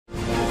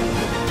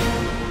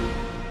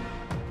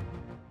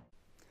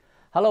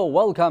Hello,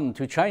 welcome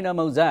to China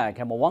Mosaic.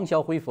 I'm Wang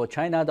Xiaohui for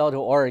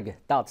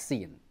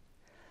China.org.cn.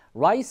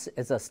 Rice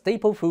is a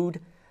staple food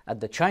at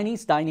the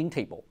Chinese dining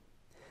table.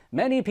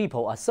 Many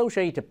people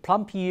associate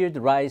plump-eared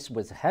rice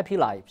with happy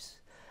lives.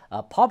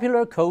 A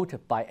popular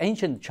quote by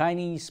ancient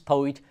Chinese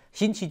poet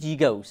Xin Qiji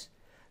goes,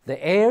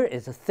 "The air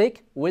is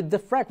thick with the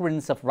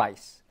fragrance of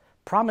rice,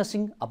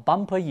 promising a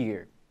bumper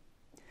year."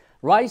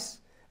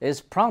 Rice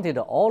is planted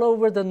all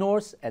over the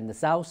north and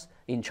south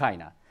in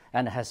China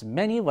and has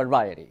many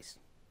varieties.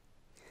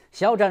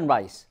 Xiaozhan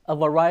rice, a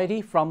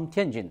variety from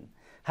Tianjin,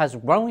 has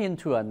grown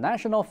into a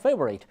national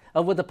favorite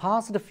over the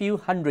past few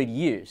hundred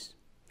years.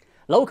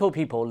 Local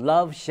people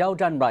love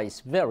Xiaozhan rice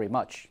very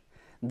much.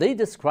 They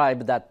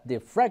describe that the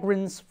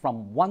fragrance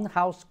from one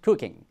house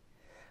cooking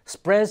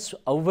spreads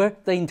over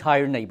the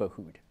entire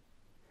neighborhood.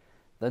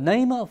 The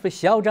name of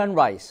Xiaozhan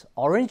rice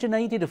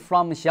originated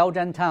from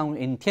Xiaozhan town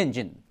in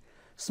Tianjin.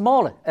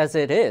 Small as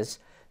it is,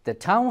 the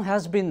town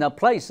has been a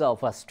place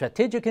of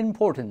strategic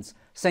importance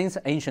since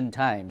ancient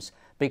times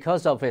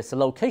because of its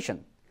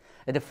location.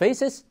 It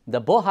faces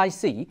the Bohai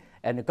Sea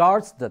and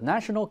guards the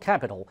national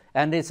capital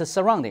and its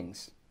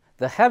surroundings.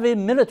 The heavy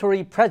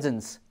military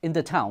presence in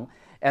the town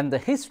and the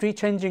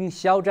history-changing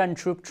Xiaozhan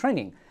troop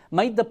training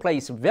made the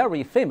place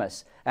very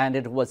famous, and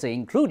it was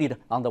included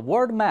on the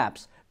world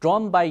maps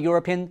drawn by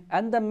European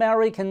and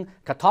American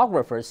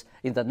cartographers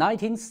in the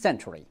 19th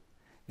century.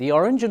 The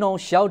original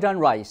Xiaozhan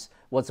rice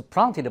was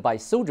planted by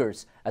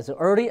soldiers as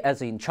early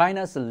as in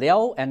China's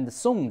Liao and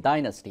Song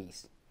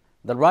dynasties.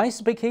 The rice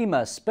became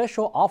a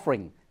special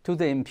offering to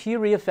the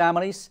imperial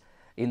families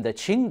in the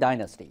Qing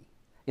dynasty.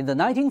 In the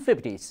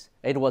 1950s,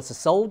 it was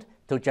sold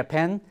to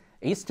Japan,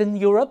 Eastern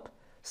Europe,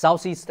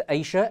 Southeast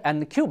Asia,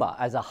 and Cuba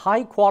as a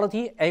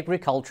high-quality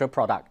agriculture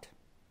product.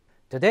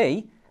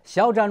 Today,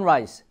 Xiaozhan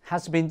rice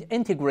has been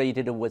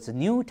integrated with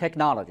new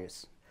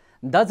technologies.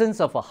 Dozens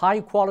of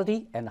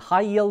high-quality and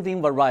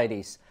high-yielding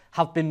varieties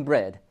have been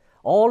bred,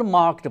 all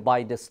marked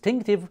by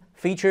distinctive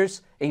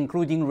features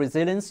including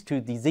resilience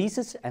to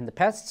diseases and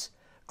pests,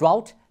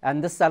 drought,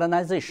 and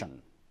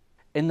salinization.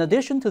 In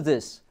addition to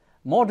this,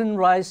 modern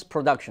rice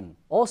production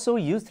also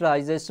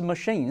utilizes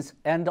machines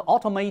and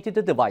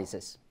automated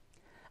devices.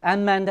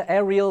 Unmanned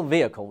aerial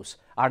vehicles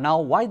are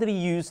now widely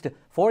used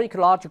for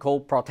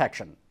ecological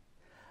protection.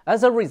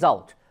 As a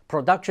result,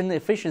 production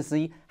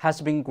efficiency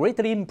has been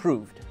greatly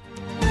improved.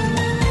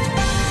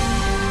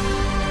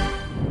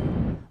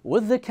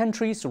 With the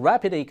country's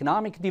rapid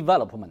economic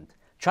development,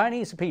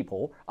 Chinese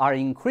people are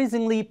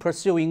increasingly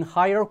pursuing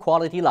higher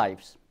quality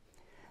lives.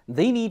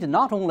 They need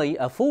not only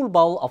a full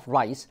bowl of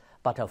rice,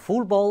 but a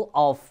full bowl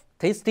of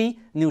tasty,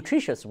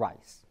 nutritious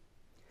rice.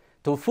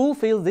 To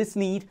fulfill this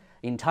need,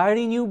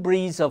 entirely new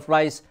breeds of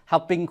rice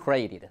have been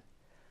created.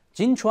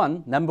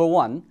 Jinchuan No.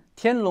 1,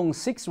 Tianlong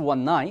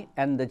 619,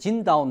 and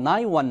Jindao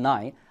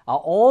 919 are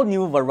all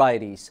new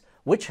varieties,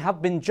 which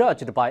have been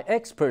judged by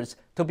experts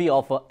to be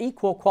of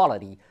equal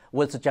quality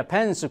with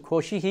Japan's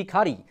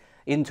Koshihikari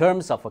in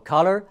terms of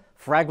color,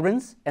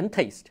 fragrance, and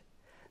taste.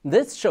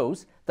 This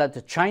shows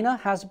that China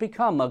has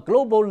become a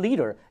global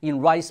leader in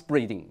rice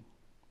breeding.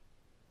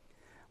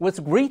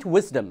 With great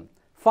wisdom,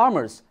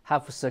 farmers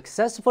have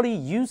successfully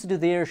used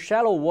their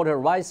shallow water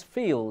rice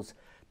fields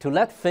to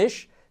let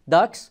fish,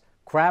 ducks,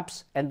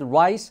 crabs, and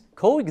rice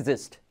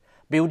coexist,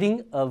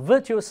 building a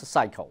virtuous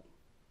cycle.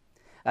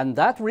 And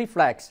that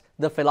reflects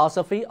the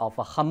philosophy of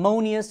a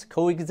harmonious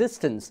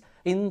coexistence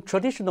in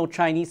traditional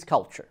Chinese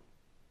culture.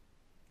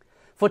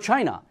 For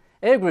China,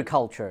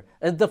 agriculture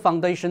is the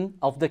foundation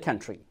of the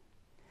country.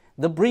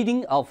 The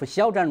breeding of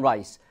Xiaozhan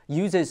rice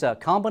uses a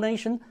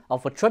combination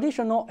of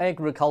traditional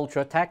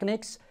agriculture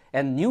techniques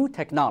and new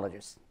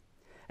technologies.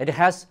 It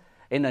has,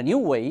 in a new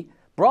way,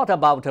 brought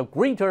about a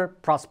greater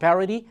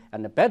prosperity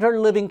and better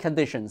living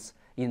conditions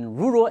in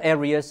rural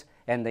areas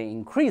and the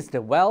increased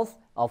wealth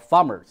of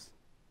farmers.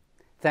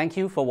 Thank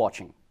you for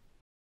watching.